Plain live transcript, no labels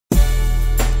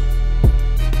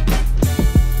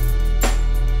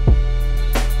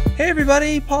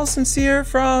everybody, Paulson Cera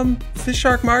from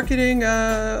FistShark Marketing.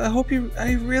 I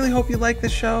really hope you like the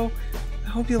show. I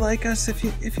hope you like us.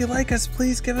 If you like us,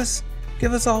 please give us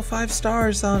all 5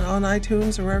 stars on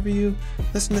iTunes or wherever you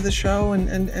listen to the show,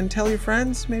 and tell your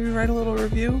friends. Maybe write a little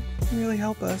review. It can really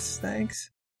help us. Thanks.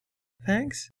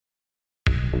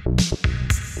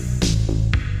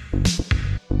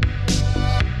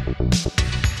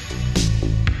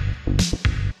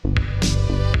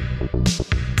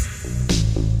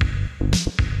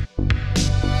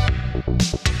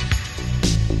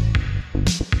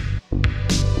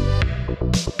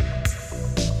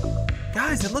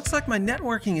 Guys, it looks like my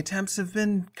networking attempts have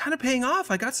been kind of paying off.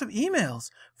 I got some emails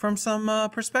from some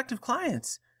prospective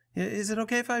clients. Is it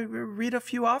okay if I read a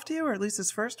few off to you, or at least this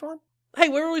first one? Hey,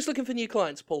 we're always looking for new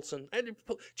clients, Paulson. Do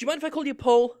you mind if I call you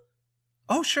Paul?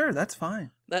 Oh, sure, that's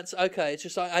fine. That's okay. It's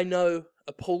just I know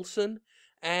a Paulson,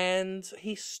 and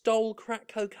he stole crack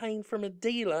cocaine from a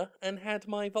dealer and had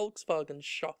my Volkswagen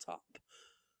shot up.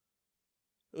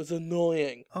 It was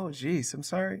annoying. Oh, jeez, I'm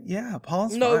sorry. Yeah,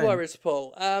 Paul's No fine. worries,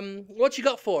 Paul. What you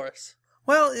got for us?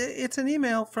 Well, it's an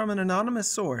email from an anonymous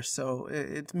source, so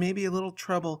it may be a little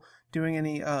trouble doing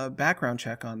any background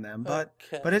check on them, but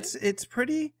it's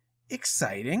pretty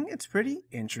exciting. It's pretty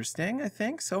interesting, I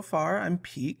think. So far, I'm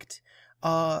piqued.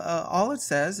 All it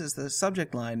says is the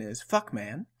subject line is "fuck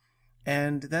man,"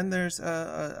 and then there's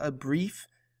a brief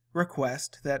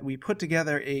request that we put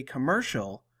together a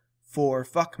commercial for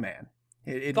 "fuck man."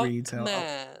 It Fuck reads,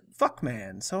 man. "Fuck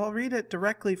man." So I'll read it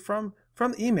directly from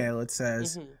the email. It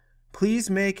says, "Please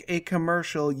make a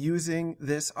commercial using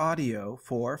this audio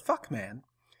for fuck man."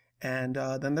 And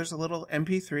then there's a little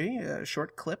MP3, a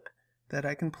short clip that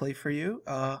I can play for you.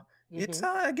 It's,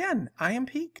 again, I am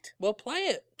piqued. Well, play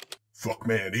it. Fuck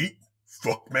man eat,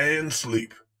 fuck man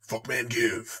sleep, fuck man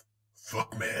give,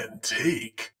 fuck man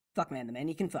take. Fuck man, the man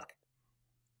you can fuck.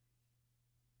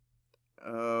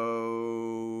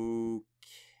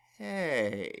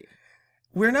 Okay.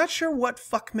 We're not sure what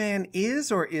fuck man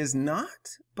is or is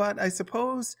not, but I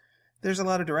suppose there's a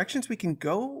lot of directions we can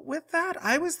go with that.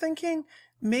 I was thinking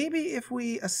maybe if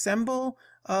we assemble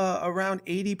around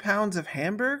 80 pounds of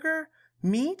hamburger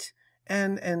meat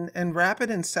and wrap it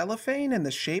in cellophane in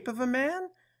the shape of a man,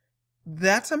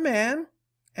 that's a man,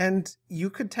 and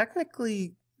you could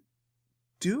technically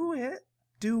do it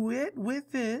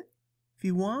with it if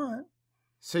you want.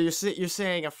 So you're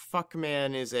saying a fuck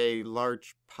man is a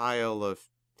large pile of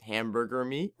hamburger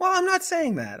meat? Well, I'm not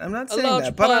saying that. I'm not saying large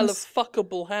that. But pile of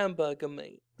fuckable hamburger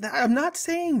meat. I'm not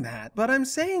saying that, but I'm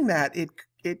saying that it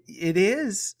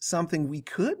is something we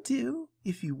could do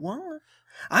if you want.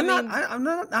 I'm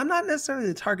not necessarily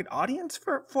the target audience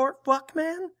for fuck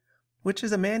man, which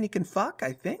is a man you can fuck,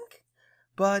 I think.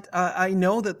 But I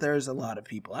know that there's a lot of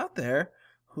people out there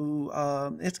who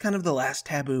it's kind of the last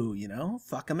taboo,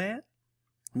 fuck a man.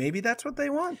 Maybe that's what they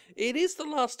want. It is the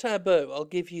last taboo, I'll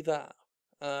give you that.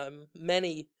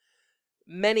 Many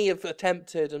have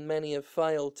attempted and many have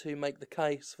failed to make the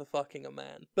case for fucking a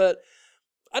man. But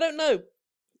I don't know.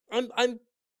 I'm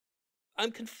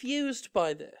confused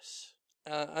by this.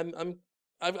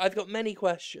 I've got many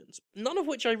questions, none of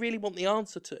which I really want the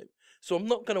answer to, so I'm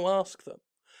not going to ask them.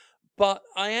 But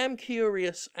I am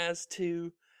curious as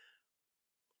to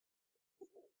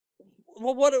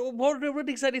what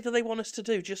exactly do they want us to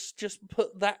do? Just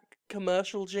put that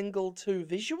commercial jingle to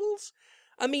visuals?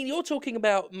 I mean, you're talking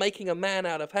about making a man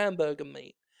out of hamburger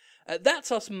meat.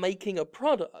 That's us making a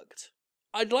product.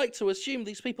 I'd like to assume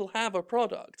these people have a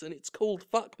product, and it's called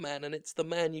Fuck Man, and it's the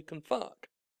man you can fuck.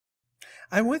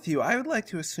 I'm with you. I would like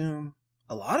to assume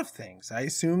a lot of things. I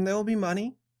assume there will be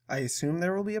money. I assume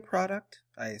there will be a product.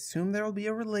 I assume there will be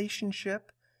a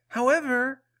relationship.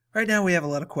 However, right now we have a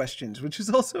lot of questions, which is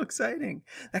also exciting.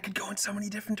 That could go in so many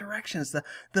different directions.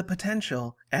 The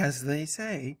potential, as they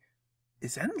say,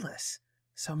 is endless.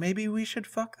 So maybe we should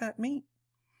fuck that meat.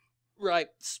 Right.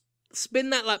 Spin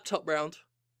that laptop round.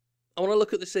 I want to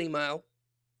look at this email.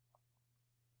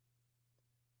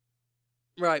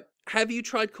 Right. Have you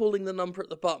tried calling the number at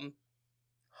the bottom?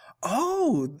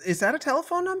 Oh, is that a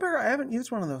telephone number? I haven't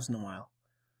used one of those in a while.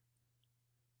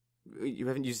 You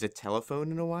haven't used a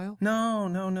telephone in a while? No.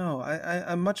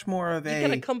 I'm much more of You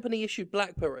get a company-issued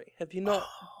BlackBerry. Have you not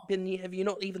Have you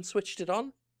not even switched it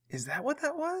on? Is that what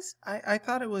that was? I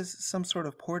thought it was some sort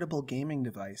of portable gaming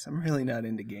device. I'm really not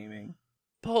into gaming.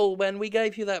 Paul, when we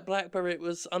gave you that BlackBerry, it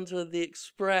was under the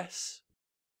express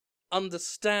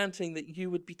understanding that you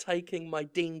would be taking my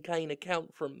Dean Cain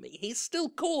account from me. He's still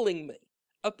calling me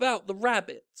about the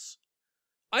rabbits.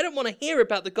 I don't want to hear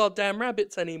about the goddamn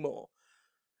rabbits anymore.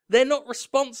 They're not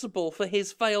responsible for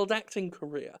his failed acting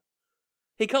career.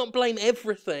 He can't blame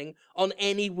everything on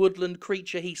any woodland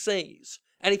creature he sees.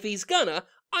 And if he's gonna,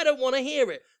 I don't want to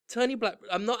hear it. Turn your black...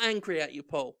 I'm not angry at you,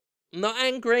 Paul. I'm not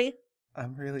angry.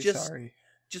 I'm really Just- sorry.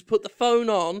 Just put the phone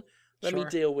on. Let me Sure.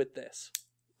 deal with this.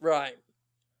 Right.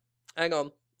 Hang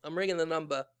on. I'm ringing the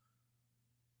number.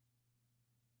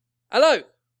 Hello?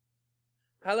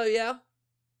 Hello, yeah?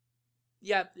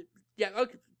 Yeah,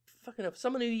 okay. Fucking hell.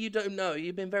 Someone who you don't know.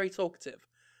 You've been very talkative.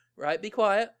 Right, be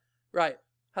quiet. Right.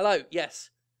 Hello, yes.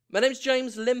 My name's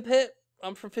James Limpet.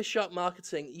 I'm from FistShark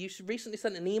Marketing. You recently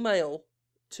sent an email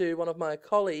to one of my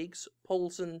colleagues,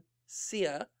 Paulson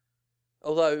Cera.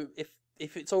 Although,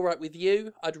 if it's all right with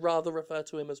you, I'd rather refer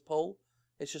to him as Paul.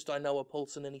 It's just I know a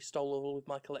Paulson and he stole all of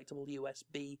my collectible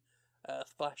USB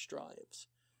flash drives.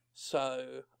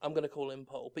 So I'm going to call him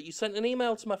Paul. But you sent an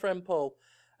email to my friend Paul,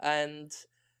 and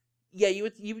yeah,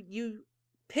 you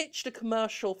pitched a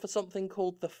commercial for something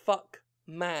called the Fuck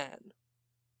Man.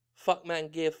 Fuck Man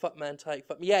Give, Fuck Man Take.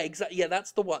 Yeah, exactly. Yeah,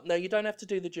 that's the one. No, you don't have to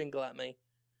do the jingle at me.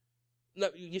 No,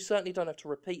 you certainly don't have to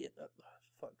repeat it. Oh,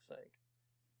 for fuck's sake.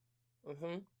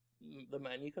 The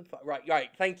man you can fuck.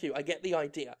 Right, thank you. I get the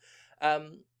idea.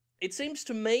 It seems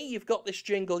to me you've got this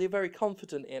jingle, you're very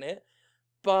confident in it,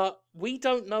 but we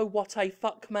don't know what a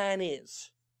fuck man is.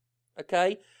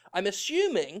 Okay? I'm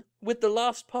assuming, with the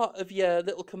last part of your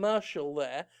little commercial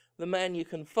there, the man you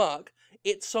can fuck,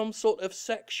 it's some sort of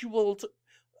sexual...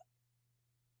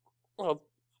 Well,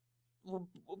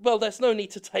 there's no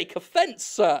need to take offence,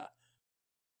 sir.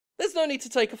 There's no need to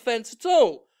take offence at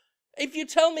all. If you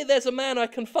tell me there's a man I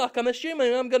can fuck, I'm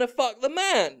assuming I'm going to fuck the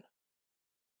man.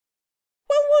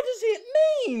 Well, what does it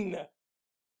mean?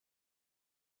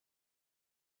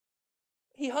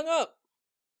 He hung up.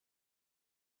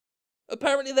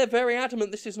 Apparently they're very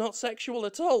adamant this is not sexual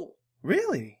at all.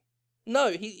 Really?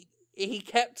 No, he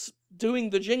kept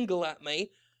doing the jingle at me,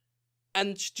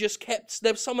 and just kept...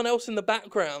 There was someone else in the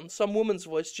background, some woman's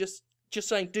voice, just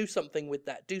saying, do something with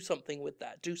that, do something with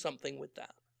that, do something with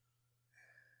that.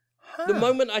 Huh. The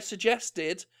moment I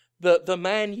suggested that the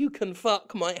man you can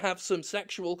fuck might have some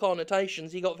sexual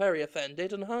connotations, he got very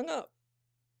offended and hung up.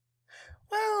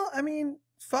 Well, I mean,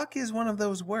 fuck is one of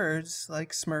those words,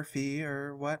 like Smurfy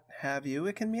or what have you.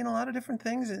 It can mean a lot of different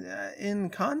things in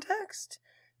context.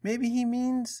 Maybe he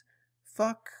means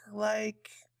fuck like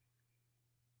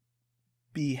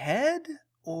behead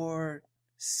or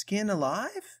skin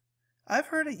alive. I've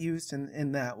heard it used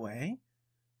in that way.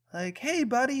 Like, hey,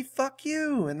 buddy, fuck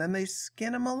you. And then they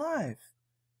skin him alive.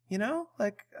 You know,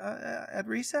 like at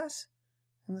recess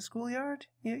in the schoolyard.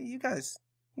 You guys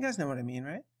know what I mean,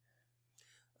 right?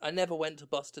 I never went to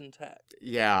Boston Tech.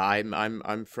 Yeah,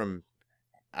 I'm from.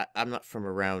 I'm not from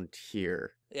around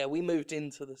here. Yeah, we moved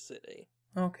into the city.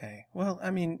 Okay. Well,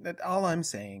 I mean, all I'm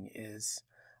saying is,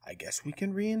 I guess we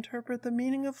can reinterpret the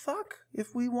meaning of fuck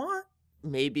if we want.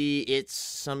 Maybe it's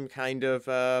some kind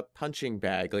of punching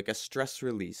bag, like a stress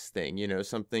release thing. You know,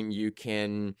 something you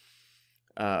can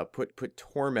put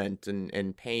torment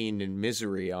and pain and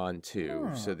misery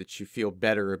onto, so that you feel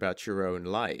better about your own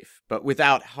life, but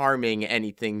without harming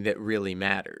anything that really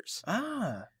matters.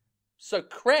 Ah. So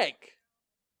Craig.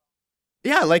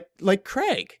 Yeah, like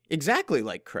Craig. Exactly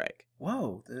like Craig.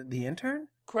 Whoa, the intern?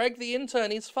 Craig the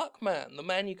intern is fuck man, the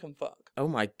man you can fuck. Oh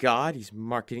my god, he's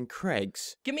marketing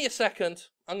Craig's. Give me a second.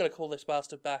 I'm going to call this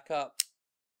bastard back up.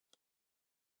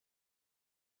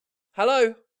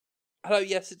 Hello? Hello,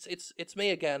 yes, it's me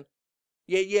again.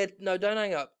 Yeah, no, don't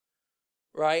hang up.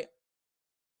 Right?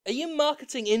 Are you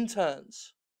marketing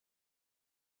interns?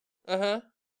 Uh-huh.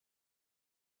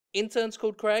 Interns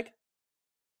called Craig?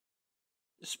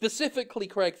 Specifically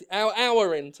Craig,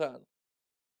 our intern.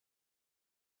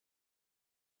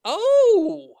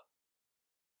 Oh!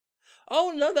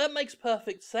 Oh, no, that makes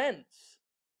perfect sense.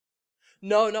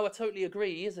 No, I totally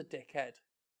agree. He is a dickhead.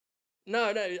 No,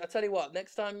 I tell you what,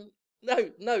 next time...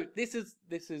 No, this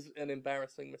is an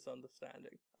embarrassing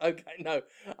misunderstanding. Okay, no,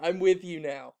 I'm with you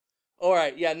now.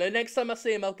 Alright, yeah, no, next time I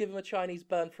see him, I'll give him a Chinese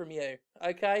burn from you.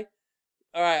 Okay?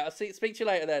 Alright, I'll speak to you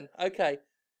later then. Okay.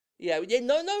 Yeah,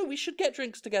 no, we should get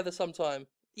drinks together sometime.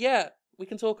 Yeah, we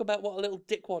can talk about what a little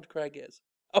dickwad Craig is.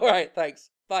 Alright, thanks.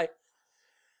 Bye.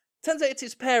 Turns out it's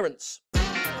his parents.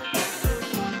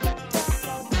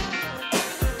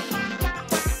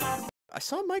 I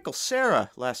saw Michael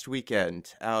Cera last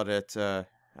weekend out at a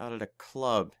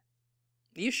club.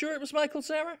 Are you sure it was Michael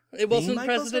Cera? It wasn't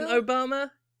Michael President Cera?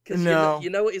 Obama? Because No. you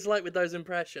know what he's like with those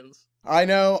impressions. I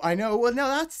know. Well, no,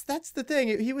 that's the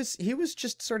thing. He was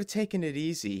just sort of taking it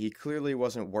easy. He clearly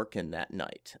wasn't working that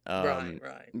night.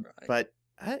 Right. But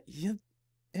have you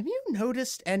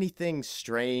noticed anything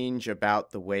strange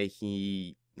about the way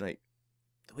he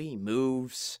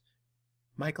moves?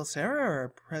 Michael Cera or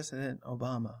President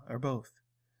Obama, or both?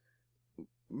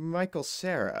 Michael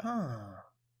Cera. Huh.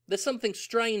 There's something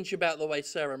strange about the way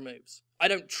Sarah moves. I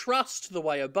don't trust the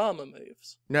way Obama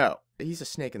moves. No, he's a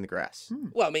snake in the grass.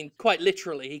 Well, I mean, quite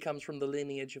literally, he comes from the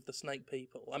lineage of the snake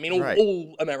people. I mean, Right.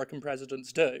 all American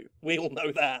presidents do. We all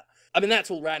know that. I mean,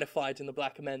 that's all ratified in the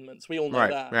Black Amendments. We all know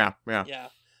Right, that. yeah. Yeah.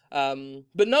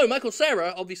 But no, Michael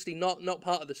Cera, obviously not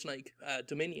part of the snake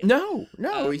dominion. No,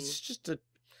 he's just a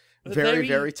very,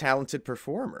 very talented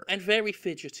performer. And very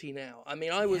fidgety now. I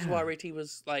mean, I was Yeah. worried he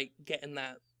was, like, getting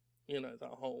that, that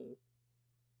whole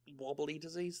wobbly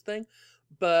disease thing.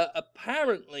 But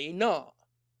apparently not.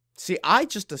 See, I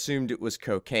just assumed it was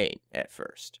cocaine at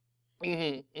first.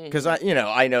 Mm-hmm. Because I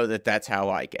know that's how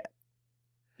I get.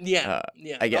 Yeah.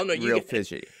 I get you real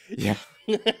fidgety. Yeah.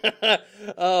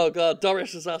 Oh God,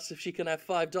 Doris has asked if she can have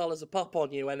 $5 a pop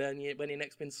on you when you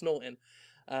next been snorting.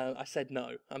 I said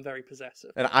no. I'm very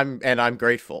possessive. And I'm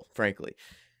grateful, frankly.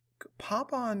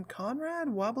 Pop on Conrad?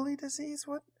 Wobbly disease?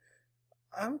 What?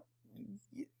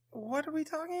 What are we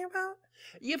talking about?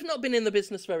 You've not been in the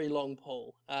business very long,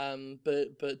 Paul.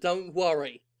 But don't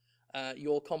worry.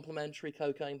 Your complimentary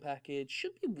cocaine package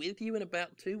should be with you in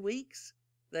about 2 weeks.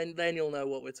 Then you'll know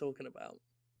what we're talking about.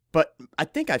 But I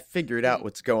think I figured out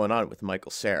what's going on with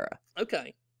Michael Cera.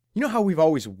 Okay. You know how we've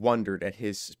always wondered at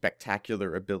his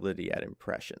spectacular ability at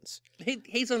impressions?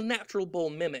 He's a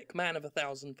natural-born mimic, man of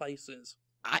 1,000 faces.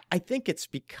 I think it's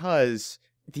because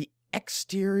the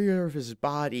exterior of his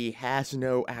body has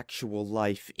no actual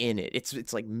life in it.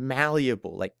 It's like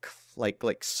malleable,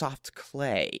 like soft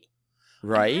clay,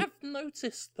 right? I have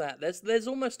noticed that there's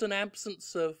almost an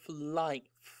absence of life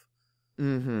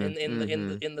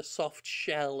in the soft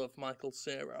shell of Michael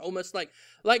Cera, almost like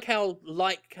how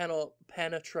light cannot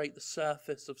penetrate the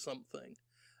surface of something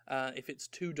if it's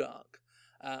too dark.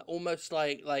 Almost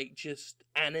like just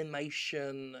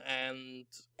animation and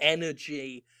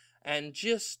energy and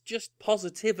just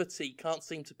positivity can't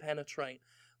seem to penetrate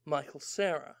Michael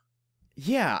Cera.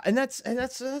 Yeah, and that's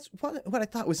what I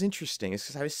thought was interesting is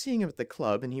because I was seeing him at the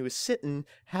club and he was sitting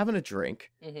having a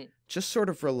drink, just sort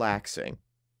of relaxing,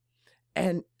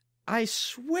 and I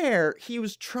swear he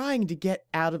was trying to get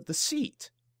out of the seat,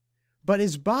 but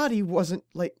his body wasn't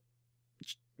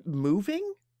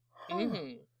moving.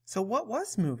 Mm-hmm. So what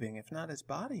was moving, if not his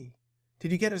body?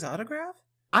 Did you get his autograph?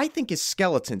 I think his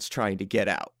skeleton's trying to get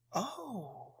out.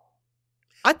 Oh.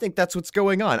 I think that's what's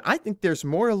going on. I think there's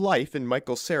more life in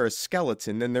Michael Cera's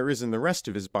skeleton than there is in the rest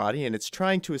of his body, and it's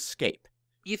trying to escape.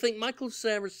 You think Michael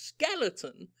Cera's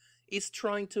skeleton is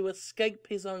trying to escape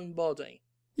his own body?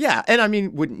 Yeah, and I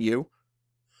mean, wouldn't you?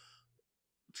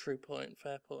 True point,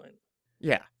 fair point.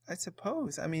 Yeah. I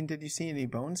suppose. I mean, did you see any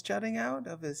bones jutting out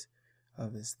of his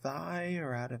thigh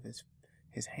or out of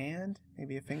his hand?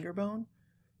 Maybe a finger bone?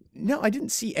 No, I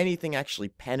didn't see anything actually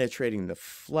penetrating the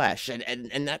flesh,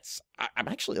 and that's... I'm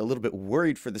actually a little bit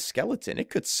worried for the skeleton. It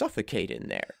could suffocate in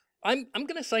there. I'm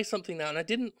going to say something now, and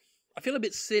I feel a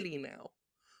bit silly now,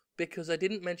 because I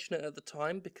didn't mention it at the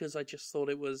time, because I just thought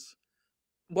it was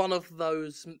one of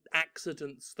those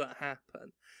accidents that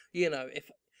happen.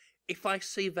 If I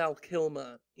see Val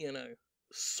Kilmer,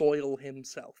 soil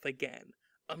himself again,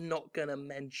 I'm not going to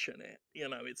mention it.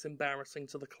 It's embarrassing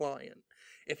to the client.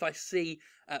 If I see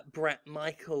Bret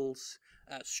Michaels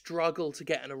struggle to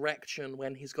get an erection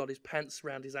when he's got his pants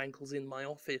around his ankles in my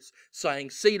office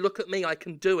saying, "See, look at me, I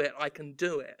can do it,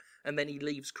 and then he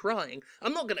leaves crying,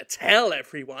 I'm not going to tell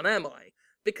everyone, am I?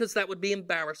 Because that would be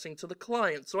embarrassing to the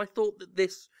client. So I thought that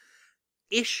this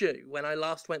issue, when I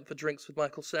last went for drinks with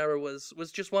Michael Cera, was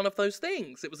just one of those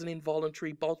things. It was an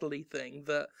involuntary bodily thing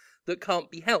that can't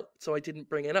be helped, so I didn't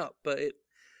bring it up. But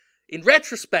in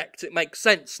retrospect, it makes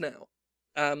sense now.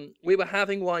 We were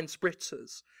having wine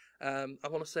spritzers, I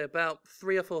want to say about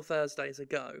 3 or 4 Thursdays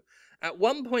ago. At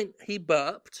one point, he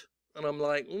burped, and I'm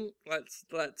like,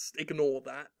 let's ignore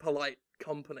that, polite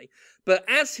company. But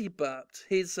as he burped,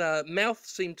 his mouth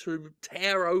seemed to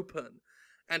tear open,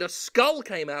 and a skull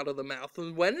came out of the mouth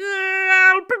and went,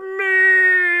 "Help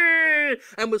me!"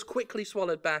 and was quickly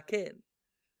swallowed back in.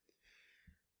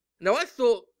 Now, I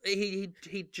thought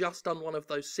he'd just done one of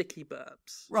those sicky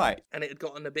burps. Right. And it had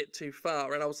gotten a bit too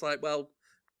far. And I was like, well,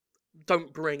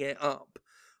 don't bring it up.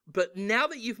 But now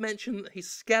that you've mentioned that his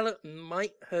skeleton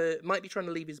might be trying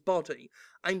to leave his body,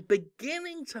 I'm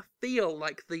beginning to feel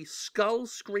like the skull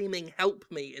screaming "help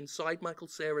me" inside Michael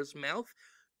Cera's mouth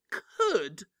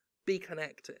could be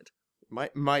connected.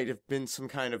 Might have been some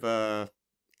kind of a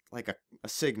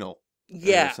signal.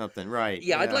 Yeah. Or something, right.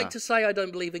 Yeah, I'd like to say I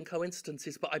don't believe in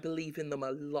coincidences, but I believe in them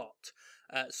a lot.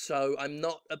 So I'm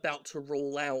not about to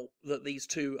rule out that these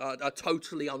two are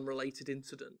totally unrelated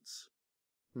incidents.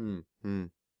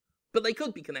 But they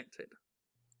could be connected.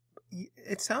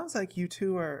 It sounds like you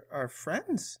two are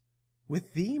friends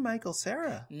with the Michael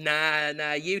Cera.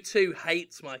 Nah, you two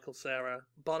hates Michael Cera.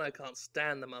 Bono can't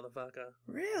stand the motherfucker.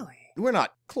 Really? We're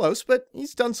not close, but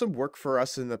he's done some work for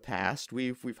us in the past.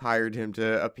 We've hired him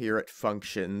to appear at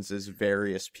functions as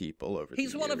various people over the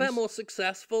years. He's one of our more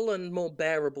successful and more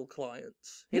bearable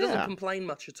clients. He doesn't complain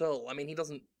much at all. I mean, he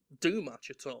doesn't do much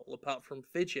at all, apart from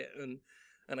fidget and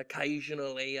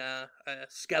occasionally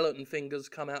skeleton fingers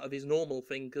come out of his normal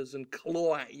fingers and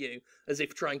claw at you as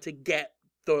if trying to get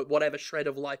whatever shred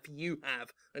of life you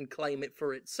have and claim it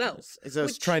for itself. So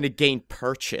it's trying to gain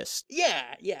purchase.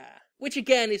 Yeah. Which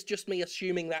again is just me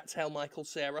assuming that's how Michael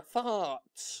Cera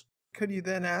farts. Could you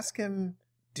then ask him,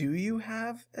 do you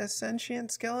have a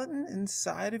sentient skeleton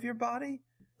inside of your body?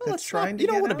 Well, that's trying to you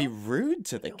don't get want to out? be rude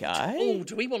to the guy. Oh,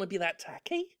 do we want to be that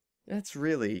tacky? That's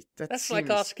really... That's like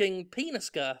asking penis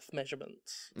girth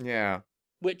measurements. Yeah.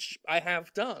 Which I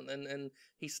have done, and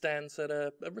he stands at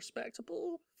a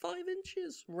respectable 5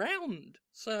 inches round,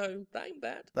 so that ain't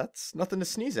bad. That's nothing to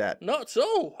sneeze at. Not at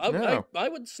all. No. I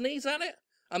would sneeze at it.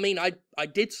 I mean, I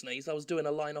did sneeze. I was doing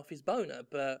a line off his boner,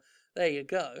 but there you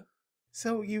go.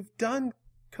 So you've done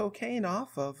cocaine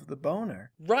off of the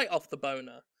boner. Right off the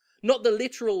boner. Not the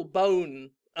literal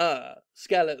bone,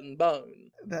 skeleton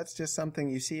bone. That's just something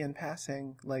you see in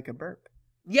passing, like a burp.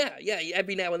 Yeah,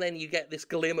 every now and then you get this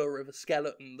glimmer of a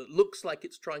skeleton that looks like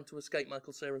it's trying to escape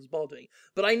Michael Cera's body.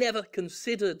 But I never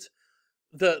considered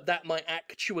that might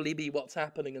actually be what's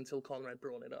happening until Conrad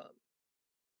brought it up.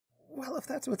 Well, if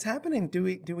that's what's happening, do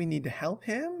we need to help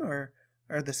him or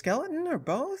the skeleton or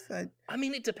both? I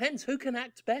mean, it depends. Who can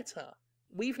act better?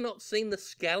 We've not seen the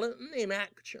skeleton in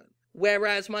action.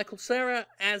 Whereas Michael Cera,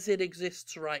 as it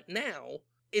exists right now,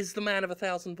 is the man of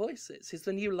 1,000 voices. He's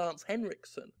the new Lance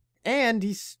Henriksen. And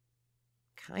he's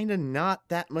kind of not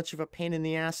that much of a pain in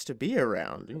the ass to be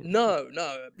around. No.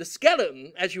 The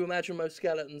skeleton, as you imagine most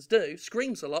skeletons do,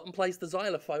 screams a lot and plays the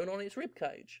xylophone on its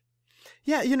ribcage.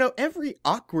 Yeah, every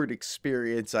awkward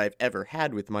experience I've ever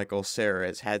had with Michael Cera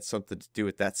has had something to do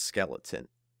with that skeleton.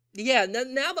 Yeah,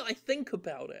 now that I think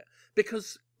about it,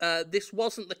 because this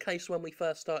wasn't the case when we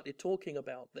first started talking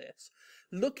about this,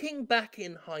 looking back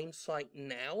in hindsight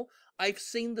now, I've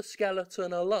seen the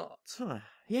skeleton a lot. Huh.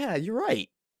 Yeah, you're right.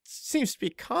 Seems to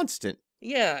be constant.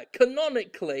 Yeah,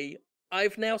 canonically,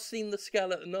 I've now seen the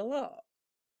skeleton a lot.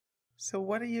 So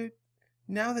what are you,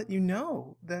 now that you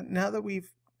know, now that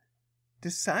we've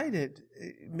decided,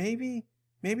 maybe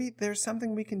there's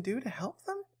something we can do to help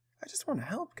them? I just want to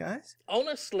help, guys.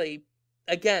 Honestly,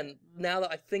 again, now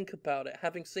that I think about it,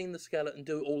 having seen the skeleton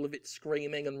do all of its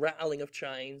screaming and rattling of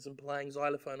chains and playing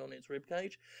xylophone on its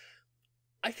ribcage,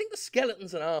 I think the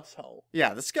skeleton's an asshole.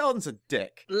 Yeah, the skeleton's a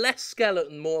dick. Less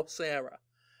skeleton, more Cera.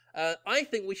 I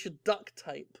think we should duct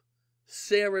tape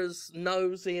Cera's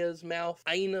nose, ears, mouth,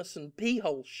 anus, and pee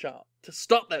holes shut to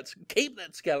stop that, keep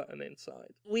that skeleton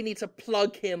inside. We need to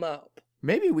plug him up.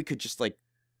 Maybe we could just,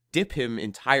 dip him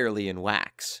entirely in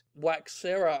wax. Wax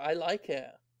Cera, I like it.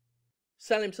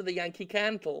 Sell him to the Yankee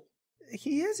Candle.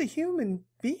 He is a human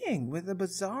being with a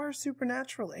bizarre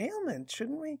supernatural ailment.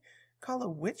 Shouldn't we call a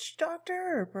witch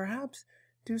doctor or perhaps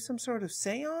do some sort of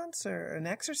seance or an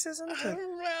exorcism?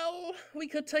 Well, we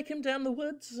could take him down the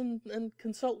woods and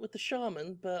consult with the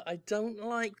shaman, but I don't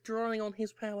like drawing on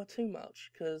his power too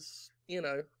much, because,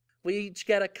 we each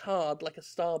get a card, like a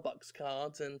Starbucks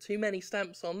card, and too many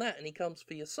stamps on that, and he comes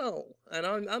for your soul. And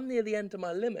I'm near the end of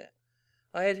my limit.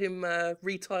 I had him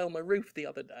retile my roof the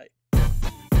other day.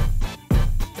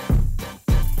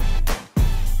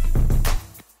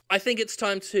 I think it's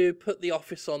time to put the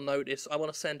office on notice. I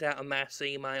want to send out a mass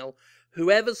email.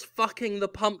 Whoever's fucking the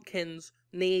pumpkins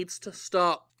needs to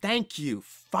stop. Thank you,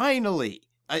 finally!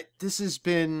 This has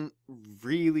been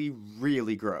really,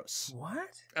 really gross.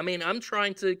 What? I mean, I'm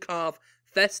trying to carve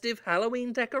festive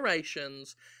Halloween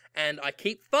decorations, and I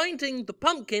keep finding the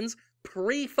pumpkins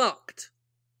pre-fucked.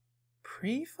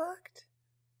 Pre-fucked?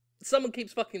 Someone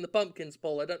keeps fucking the pumpkins,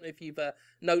 Paul. I don't know if you've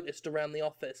noticed around the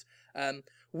office.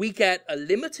 We get a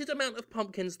limited amount of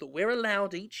pumpkins that we're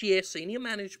allowed each year. Senior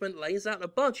management lays out a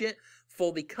budget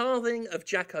for the carving of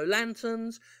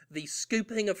jack-o'-lanterns, the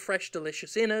scooping of fresh,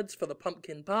 delicious innards for the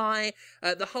pumpkin pie.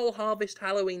 The whole Harvest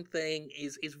Halloween thing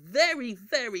is very,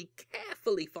 very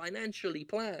carefully financially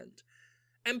planned.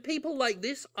 And people like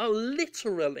this are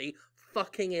literally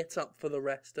fucking it up for the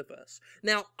rest of us.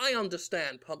 Now, I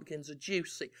understand pumpkins are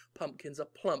juicy, pumpkins are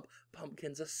plump,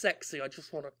 pumpkins are sexy. I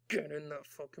just want to get in that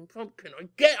fucking pumpkin.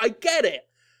 I get it.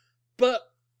 But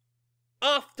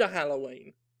after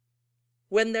Halloween,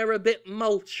 when they're a bit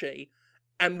mulchy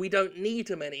and we don't need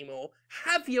them anymore,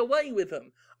 have your way with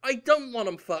them. I don't want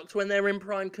them fucked when they're in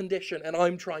prime condition and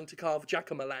I'm trying to carve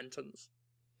jack-o'-lanterns.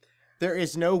 There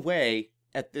is no way,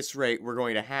 at this rate, we're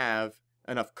going to have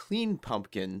enough clean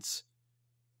pumpkins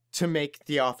to make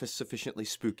the office sufficiently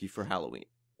spooky for Halloween.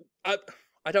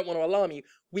 I don't want to alarm you.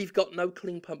 We've got no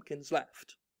clean pumpkins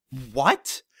left.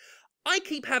 What? I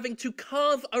keep having to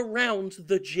carve around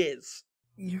the jizz.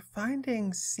 You're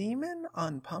finding semen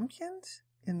on pumpkins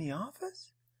in the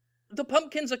office? The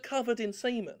pumpkins are covered in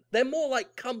semen. They're more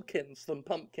like cumpkins than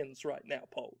pumpkins right now,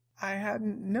 Paul. I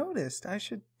hadn't noticed. I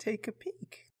should take a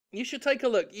peek. You should take a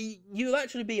look. You'll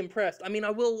actually be impressed. I mean,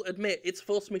 I will admit, it's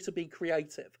forced me to be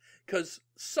creative, because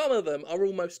some of them are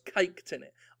almost caked in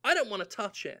it. I don't want to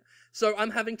touch it, so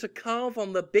I'm having to carve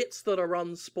on the bits that are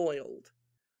unspoiled.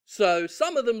 So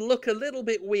some of them look a little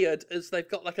bit weird, as they've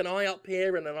got like an eye up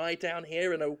here and an eye down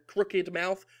here and a crooked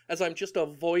mouth, as I'm just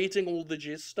avoiding all the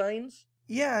jizz stains.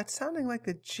 Yeah, it's sounding like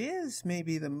the jizz may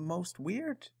be the most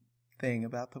weird thing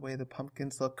about the way the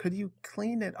pumpkins look. Could you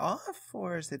clean it off,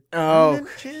 or is it permanent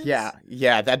jizz?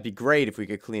 Yeah, that'd be great if we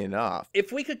could clean it off.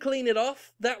 If we could clean it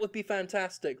off, that would be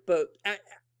fantastic, but...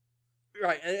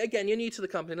 right, and again, you're new to the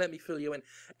company, let me fill you in.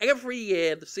 Every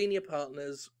year, the senior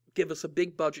partners give us a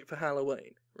big budget for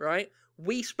Halloween, right?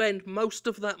 We spend most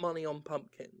of that money on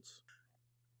pumpkins.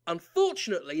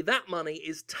 Unfortunately, that money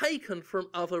is taken from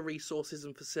other resources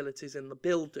and facilities in the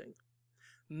building,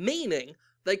 meaning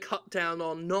they cut down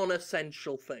on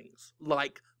non-essential things,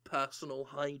 like personal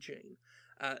hygiene.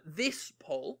 This,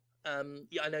 Paul,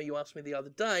 I know you asked me the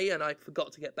other day, and I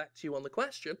forgot to get back to you on the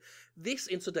question. This,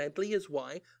 incidentally, is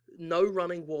why no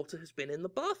running water has been in the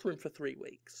bathroom for 3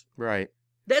 weeks. Right.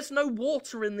 There's no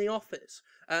water in the office.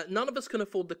 None of us can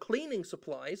afford the cleaning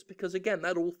supplies because, again,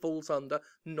 that all falls under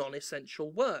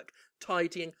non-essential work.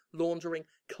 Tidying, laundering,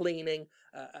 cleaning,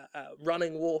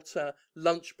 running water,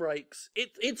 lunch breaks.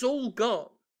 It's all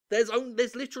gone. There's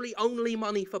literally only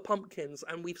money for pumpkins,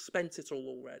 and we've spent it all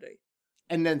already.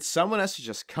 And then someone has to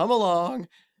just come along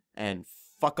and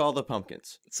fuck all the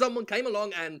pumpkins. Someone came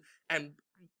along and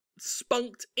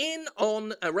spunked in,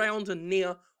 on, around, and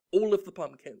near all of the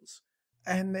pumpkins.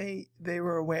 And they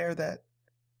were aware that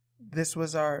this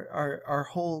was our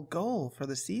whole goal for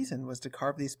the season, was to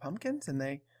carve these pumpkins, and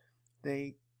they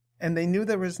knew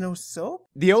there was no soap?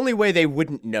 The only way they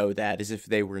wouldn't know that is if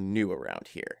they were new around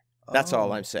here. That's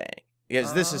all I'm saying.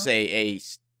 Because this is a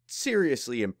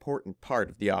seriously important part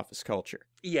of the office culture.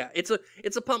 Yeah, it's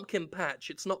a pumpkin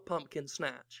patch. It's not pumpkin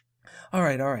snatch. All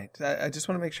right. I just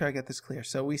want to make sure I get this clear.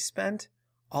 So we spent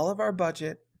all of our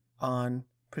budget on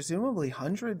presumably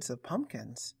hundreds of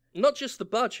pumpkins. Not just the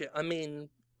budget. I mean,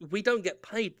 we don't get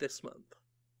paid this month.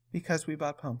 Because we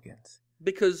bought pumpkins.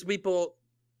 Because we bought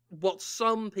what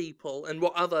some people and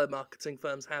what other marketing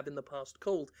firms have in the past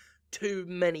called too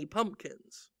many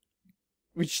pumpkins.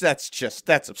 Which that's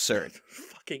absurd.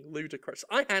 Fucking ludicrous.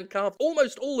 I hand carve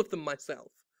almost all of them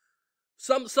myself.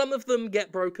 Some of them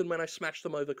get broken when I smash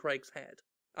them over Craig's head.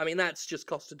 I mean, that's just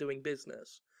cost of doing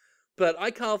business. But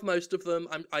I carve most of them.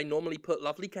 I normally put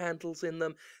lovely candles in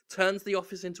them. Turns the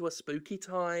office into a spooky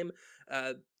time.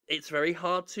 It's very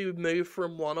hard to move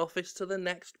from one office to the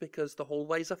next because the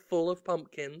hallways are full of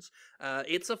pumpkins.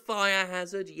 It's a fire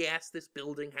hazard. Yes, this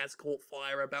building has caught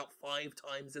fire about 5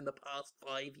 times in the past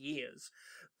 5 years.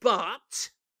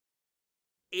 But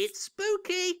it's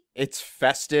spooky. It's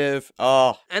festive.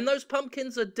 Oh. And those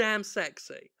pumpkins are damn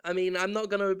sexy. I mean, I'm not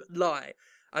going to lie.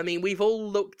 I mean, we've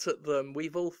all looked at them.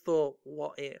 We've all thought,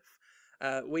 what if?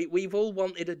 We've all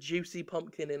wanted a juicy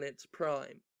pumpkin in its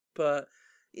prime. But,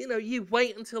 you know, you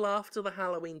wait until after the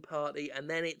Halloween party, and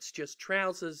then it's just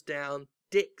trousers down,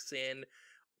 dicks in,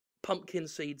 pumpkin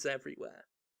seeds everywhere.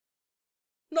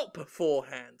 Not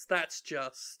beforehand. That's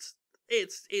just...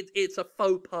 It's a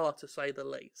faux pas, to say the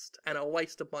least, and a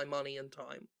waste of my money and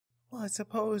time. Well, I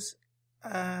suppose...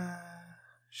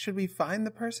 should we find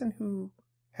the person who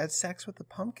had sex with the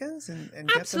pumpkins and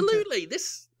get Absolutely. them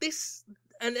to... This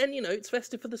and you know, it's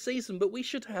festive for the season, but we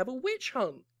should have a witch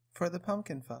hunt. For the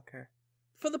pumpkin fucker.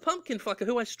 For the pumpkin fucker,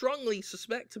 who I strongly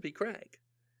suspect to be Craig.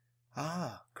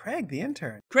 Ah, Craig the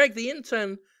intern. Craig the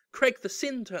intern, Craig the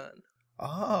Sintern.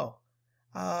 Oh.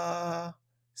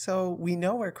 So we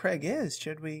know where Craig is.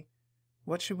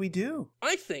 What should we do?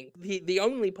 I think the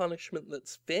only punishment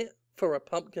that's fit for a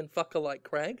pumpkin fucker like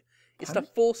Craig is to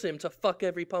force him to fuck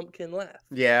every pumpkin left.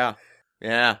 Yeah.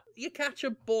 You catch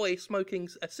a boy smoking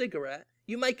a cigarette,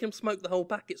 you make him smoke the whole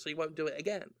packet so he won't do it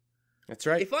again. That's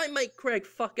right. If I make Craig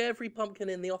fuck every pumpkin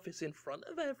in the office in front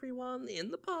of everyone, in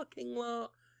the parking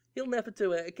lot, he'll never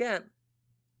do it again.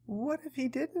 What if he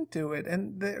didn't do it?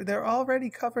 And they're already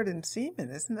covered in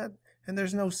semen. and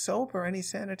there's no soap or any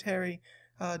sanitary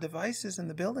devices in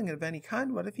the building of any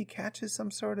kind. What if he catches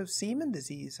some sort of semen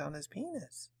disease on his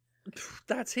penis?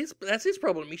 That's his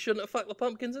problem. He shouldn't have fucked the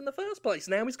pumpkins in the first place.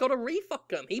 Now he's got to refuck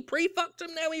them. He pre-fucked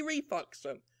them, now he refucks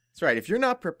them. That's right. If you're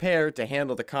not prepared to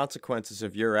handle the consequences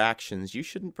of your actions, you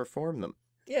shouldn't perform them.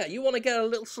 Yeah, you want to get a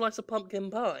little slice of pumpkin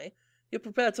pie, you're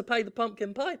prepared to pay the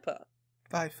pumpkin piper.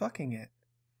 By fucking it.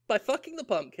 By fucking the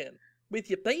pumpkin. With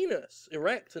your penis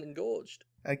erect and engorged.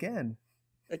 Again.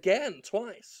 Again,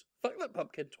 twice. Fuck that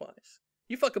pumpkin twice.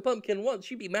 You fuck a pumpkin once,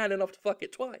 you be man enough to fuck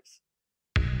it twice.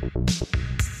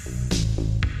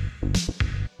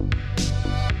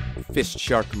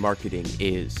 FistShark Marketing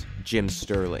is Jim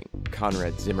Sterling,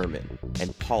 Conrad Zimmerman,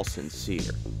 and Paulson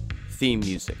Cera. Theme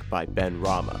music by Ben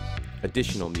Rama.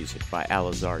 Additional music by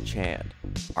Alazar Chand.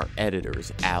 Our editor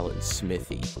is Alan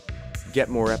Smithy. Get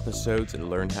more episodes and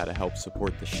learn how to help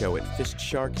support the show at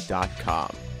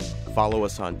FistShark.com. Follow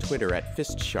us on Twitter at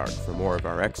FistShark for more of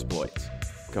our exploits.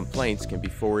 Complaints can be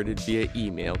forwarded via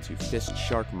email to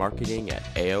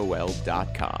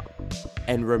fistsharkmarketing@aol.com.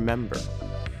 And remember,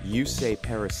 you say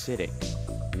parasitic,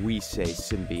 we say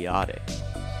symbiotic.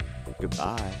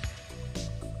 Goodbye.